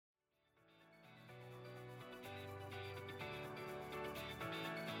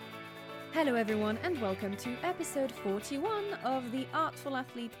Hello everyone and welcome to episode 41 of the Artful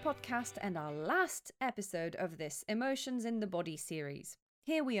Athlete podcast and our last episode of this Emotions in the Body series.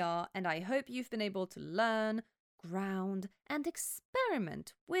 Here we are, and I hope you've been able to learn, ground and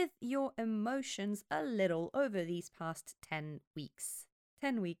experiment with your emotions a little over these past 10 weeks.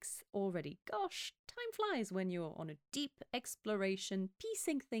 10 weeks already. Gosh, time flies when you're on a deep exploration,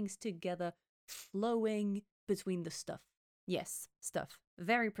 piecing things together, flowing between the stuff. Yes, stuff.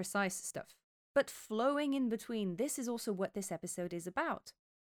 Very precise stuff. But flowing in between, this is also what this episode is about.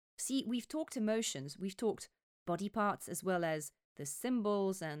 See, we've talked emotions, we've talked body parts as well as the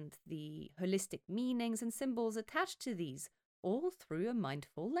symbols and the holistic meanings and symbols attached to these, all through a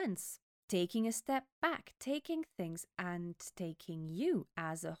mindful lens. Taking a step back, taking things and taking you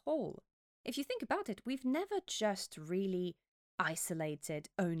as a whole. If you think about it, we've never just really isolated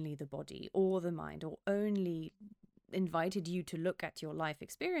only the body or the mind or only invited you to look at your life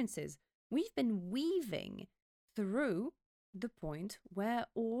experiences. We've been weaving through the point where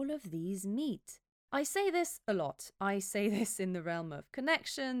all of these meet. I say this a lot. I say this in the realm of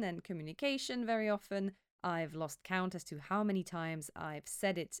connection and communication very often. I've lost count as to how many times I've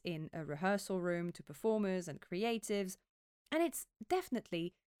said it in a rehearsal room to performers and creatives, and it's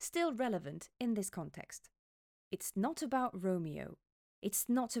definitely still relevant in this context. It's not about Romeo. It's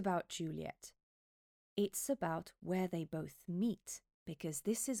not about Juliet. It's about where they both meet, because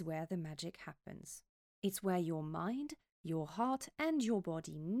this is where the magic happens. It's where your mind, your heart, and your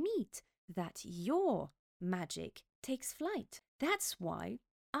body meet that your magic takes flight. That's why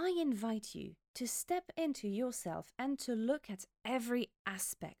I invite you to step into yourself and to look at every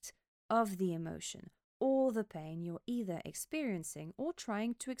aspect of the emotion or the pain you're either experiencing or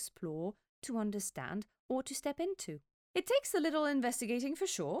trying to explore, to understand, or to step into. It takes a little investigating for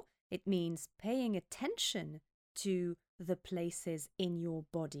sure. It means paying attention to the places in your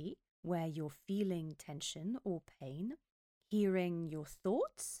body where you're feeling tension or pain, hearing your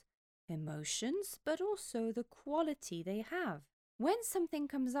thoughts, emotions, but also the quality they have. When something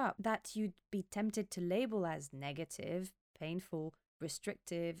comes up that you'd be tempted to label as negative, painful,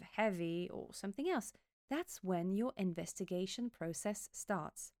 restrictive, heavy, or something else, that's when your investigation process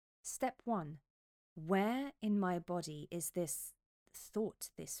starts. Step 1. Where in my body is this thought,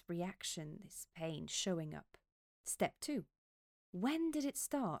 this reaction, this pain showing up? Step 2. When did it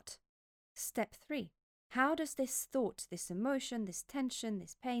start? Step 3. How does this thought, this emotion, this tension,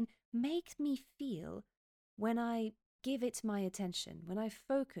 this pain make me feel when I give it my attention, when I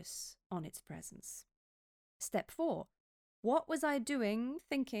focus on its presence? Step 4. What was I doing,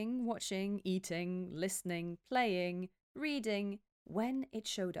 thinking, watching, eating, listening, playing, reading when it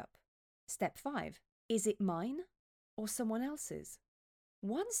showed up? Step 5. Is it mine or someone else's?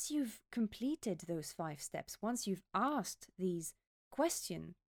 Once you've completed those 5 steps, once you've asked these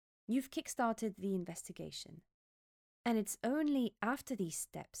questions, you've kickstarted the investigation. And it's only after these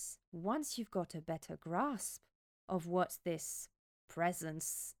steps, once you've got a better grasp of what this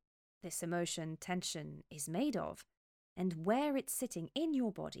presence, this emotion, tension is made of, and where it's sitting in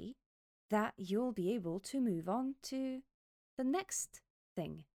your body, that you'll be able to move on to the next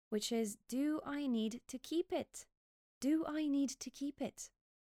thing, which is, do I need to keep it? Do I need to keep it?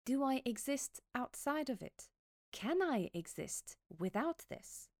 Do I exist outside of it? Can I exist without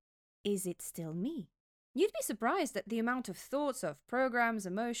this? Is it still me? You'd be surprised at the amount of thoughts, of programs,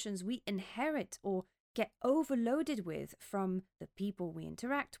 emotions we inherit or get overloaded with from the people we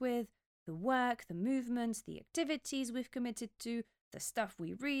interact with, the work, the movements, the activities we've committed to, the stuff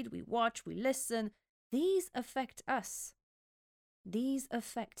we read, we watch, we listen. These affect us. These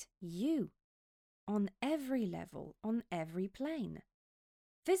affect you on every level, on every plane.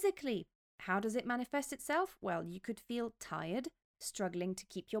 Physically, how does it manifest itself? Well, you could feel tired, struggling to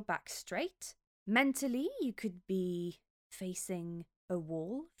keep your back straight. Mentally, you could be facing a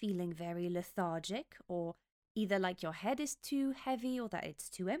wall, feeling very lethargic, or either like your head is too heavy or that it's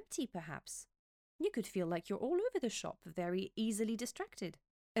too empty, perhaps. You could feel like you're all over the shop, very easily distracted.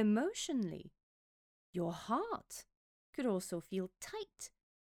 Emotionally, your heart could also feel tight.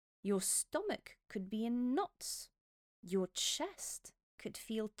 Your stomach could be in knots. Your chest could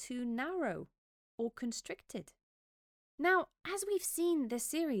feel too narrow or constricted. Now, as we've seen this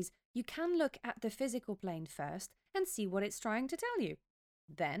series, you can look at the physical plane first and see what it's trying to tell you.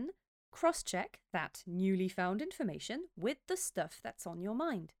 Then, cross-check that newly found information with the stuff that's on your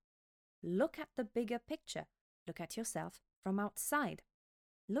mind. Look at the bigger picture. Look at yourself from outside.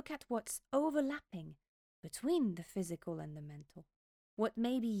 Look at what's overlapping between the physical and the mental. What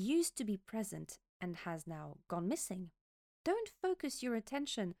maybe used to be present and has now gone missing. Don't focus your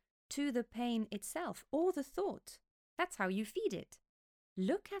attention to the pain itself or the thought. That's how you feed it.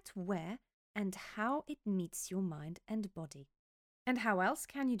 Look at where and how it meets your mind and body. And how else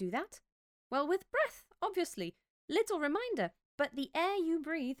can you do that? Well, with breath, obviously. Little reminder, but the air you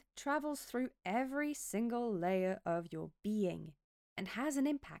breathe travels through every single layer of your being and has an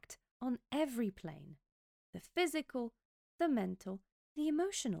impact on every plane: the physical, the mental, the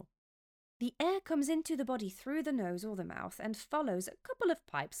emotional. The air comes into the body through the nose or the mouth and follows a couple of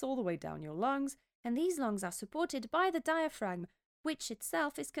pipes all the way down your lungs, and these lungs are supported by the diaphragm, which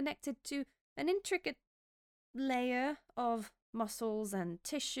itself is connected to an intricate layer of muscles and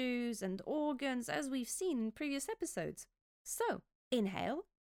tissues and organs, as we've seen in previous episodes. So, inhale,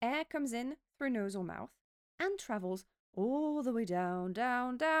 air comes in through nose or mouth and travels all the way down,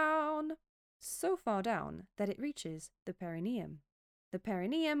 down, down, so far down that it reaches the perineum. The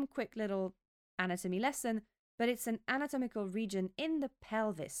perineum, quick little anatomy lesson, but it's an anatomical region in the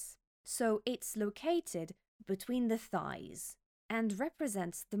pelvis. So it's located between the thighs and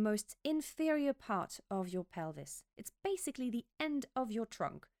represents the most inferior part of your pelvis. It's basically the end of your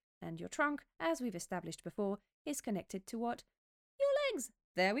trunk. And your trunk, as we've established before, is connected to what? Your legs.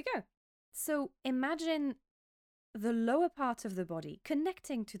 There we go. So imagine the lower part of the body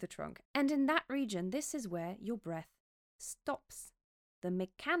connecting to the trunk. And in that region, this is where your breath stops. The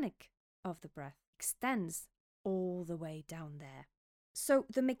mechanic of the breath extends all the way down there. So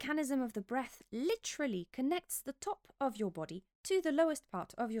the mechanism of the breath literally connects the top of your body to the lowest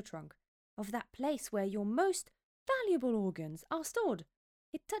part of your trunk, of that place where your most valuable organs are stored.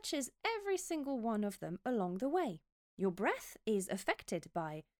 It touches every single one of them along the way. Your breath is affected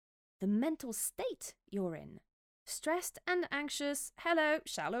by the mental state you're in. Stressed and anxious, hello,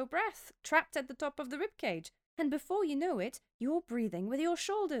 shallow breath, trapped at the top of the ribcage. And before you know it, you're breathing with your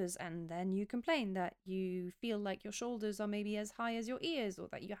shoulders, and then you complain that you feel like your shoulders are maybe as high as your ears, or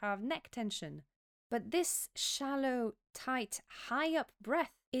that you have neck tension. But this shallow, tight, high up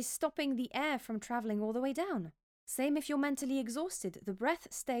breath is stopping the air from traveling all the way down. Same if you're mentally exhausted, the breath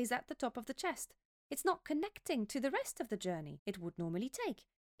stays at the top of the chest. It's not connecting to the rest of the journey it would normally take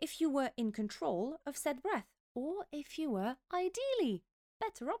if you were in control of said breath, or if you were, ideally,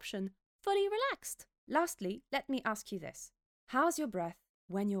 better option, fully relaxed. Lastly, let me ask you this. How's your breath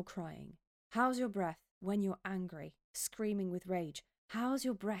when you're crying? How's your breath when you're angry, screaming with rage? How's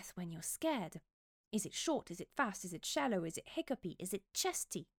your breath when you're scared? Is it short? Is it fast? Is it shallow? Is it hiccupy? Is it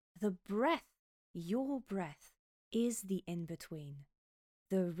chesty? The breath, your breath, is the in-between.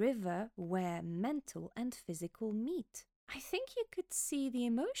 The river where mental and physical meet. I think you could see the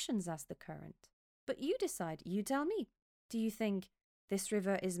emotions as the current. But you decide, you tell me. Do you think this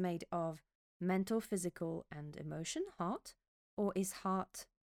river is made of mental, physical, and emotion, heart? Or is heart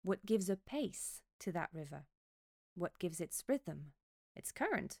what gives a pace to that river? What gives its rhythm, its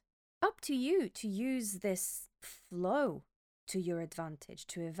current? Up to you to use this flow to your advantage,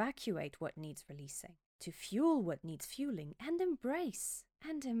 to evacuate what needs releasing, to fuel what needs fueling, and embrace,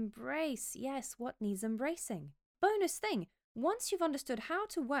 yes, what needs embracing. Bonus thing, once you've understood how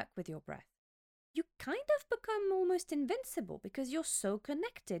to work with your breath, you kind of become almost invincible because you're so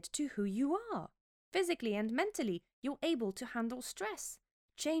connected to who you are. Physically and mentally, you're able to handle stress,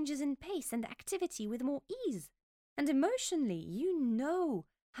 changes in pace and activity with more ease. And emotionally, you know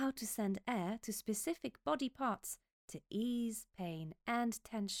how to send air to specific body parts to ease pain and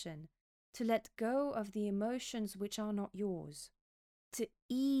tension, to let go of the emotions which are not yours, to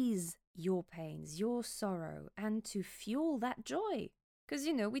ease your pains, your sorrow, and to fuel that joy. Because,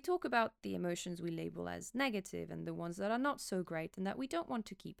 we talk about the emotions we label as negative and the ones that are not so great and that we don't want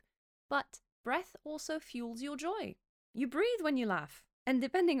to keep. But breath also fuels your joy. You breathe when you laugh. And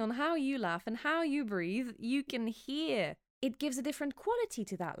depending on how you laugh and how you breathe, you can hear. It gives a different quality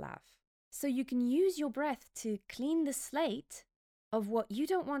to that laugh. So you can use your breath to clean the slate of what you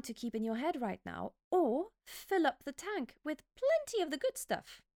don't want to keep in your head right now, or fill up the tank with plenty of the good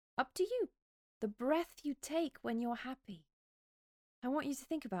stuff. Up to you. The breath you take when you're happy. I want you to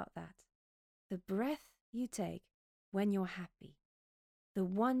think about that. The breath you take when you're happy. The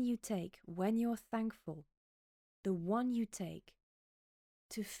one you take when you're thankful. The one you take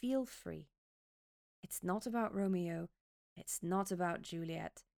to feel free. It's not about Romeo. It's not about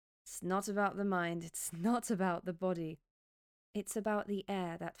Juliet. It's not about the mind. It's not about the body. It's about the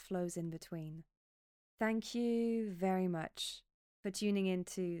air that flows in between. Thank you very much for tuning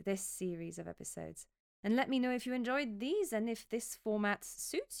into this series of episodes. And let me know if you enjoyed these and if this format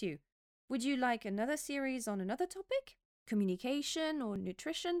suits you. Would you like another series on another topic? Communication or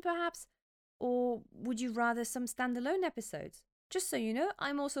nutrition, perhaps? Or would you rather some standalone episodes? Just so you know,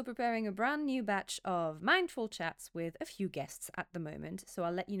 I'm also preparing a brand new batch of mindful chats with a few guests at the moment, so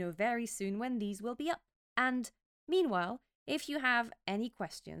I'll let you know very soon when these will be up. And meanwhile, If you have any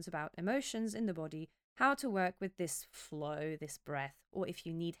questions about emotions in the body, how to work with this flow, this breath, or if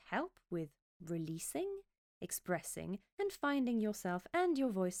you need help with releasing, expressing, and finding yourself and your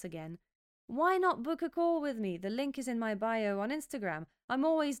voice again, why not book a call with me? The link is in my bio on Instagram. I'm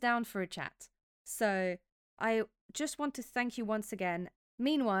always down for a chat. So I just want to thank you once again.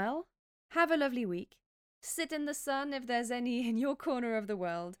 Meanwhile, have a lovely week. Sit in the sun if there's any in your corner of the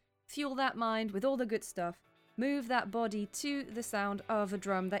world. Fuel that mind with all the good stuff. Move that body to the sound of a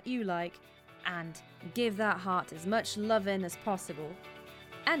drum that you like. And give that heart as much love in as possible.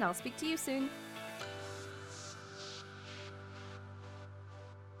 And I'll speak to you soon.